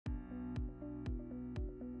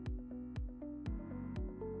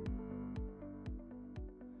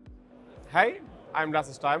Hey, I'm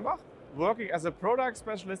Lasse Steinbach, working as a product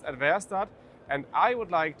specialist at Väderstad, and I would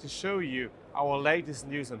like to show you our latest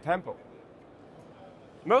news on Tempo.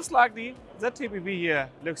 Most likely, the TPV here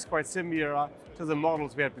looks quite similar to the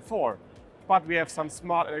models we had before, but we have some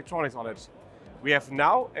smart electronics on it. We have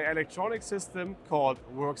now an electronic system called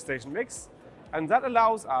Workstation Mix, and that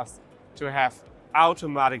allows us to have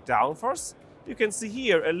automatic downforce. You can see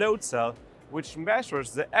here a load cell which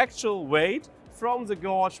measures the actual weight from the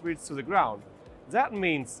gauge wheels to the ground. That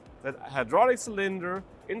means that a hydraulic cylinder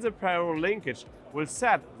in the parallel linkage will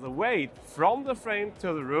set the weight from the frame to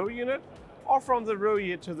the row unit or from the row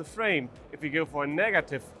unit to the frame if you go for a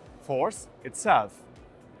negative force itself.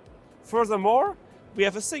 Furthermore, we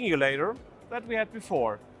have a singulator that we had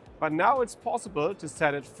before, but now it's possible to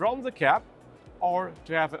set it from the cab or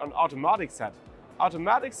to have it on automatic set.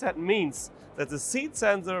 Automatic set means that the seat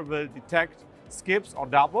sensor will detect skips or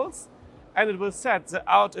doubles, and it will set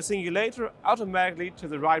the singulator automatically to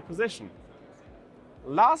the right position.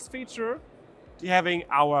 Last feature, having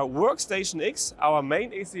our Workstation X, our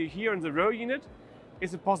main ECU here in the row unit,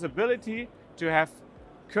 is a possibility to have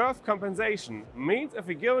curve compensation. Means if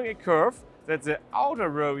we're going a curve, that the outer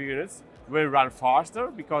row units will run faster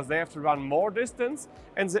because they have to run more distance,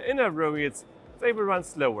 and the inner row units, they will run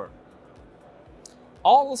slower.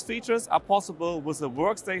 All those features are possible with the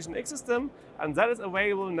Workstation X system, and that is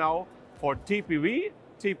available now for TPV,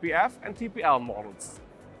 TPF and TPL models.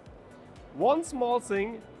 One small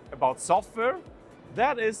thing about software,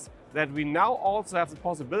 that is that we now also have the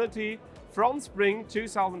possibility from spring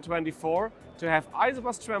 2024 to have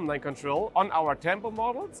isobus tramline control on our Tempo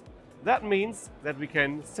models. That means that we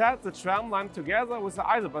can set the tramline together with the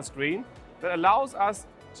isobus screen that allows us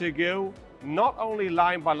to go not only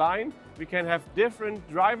line by line, we can have different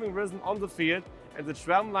driving rhythm on the field, and the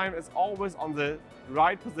tramline is always on the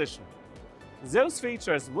right position. Those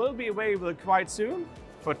features will be available quite soon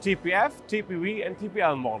for TPF, TPV and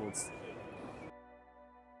TPL models.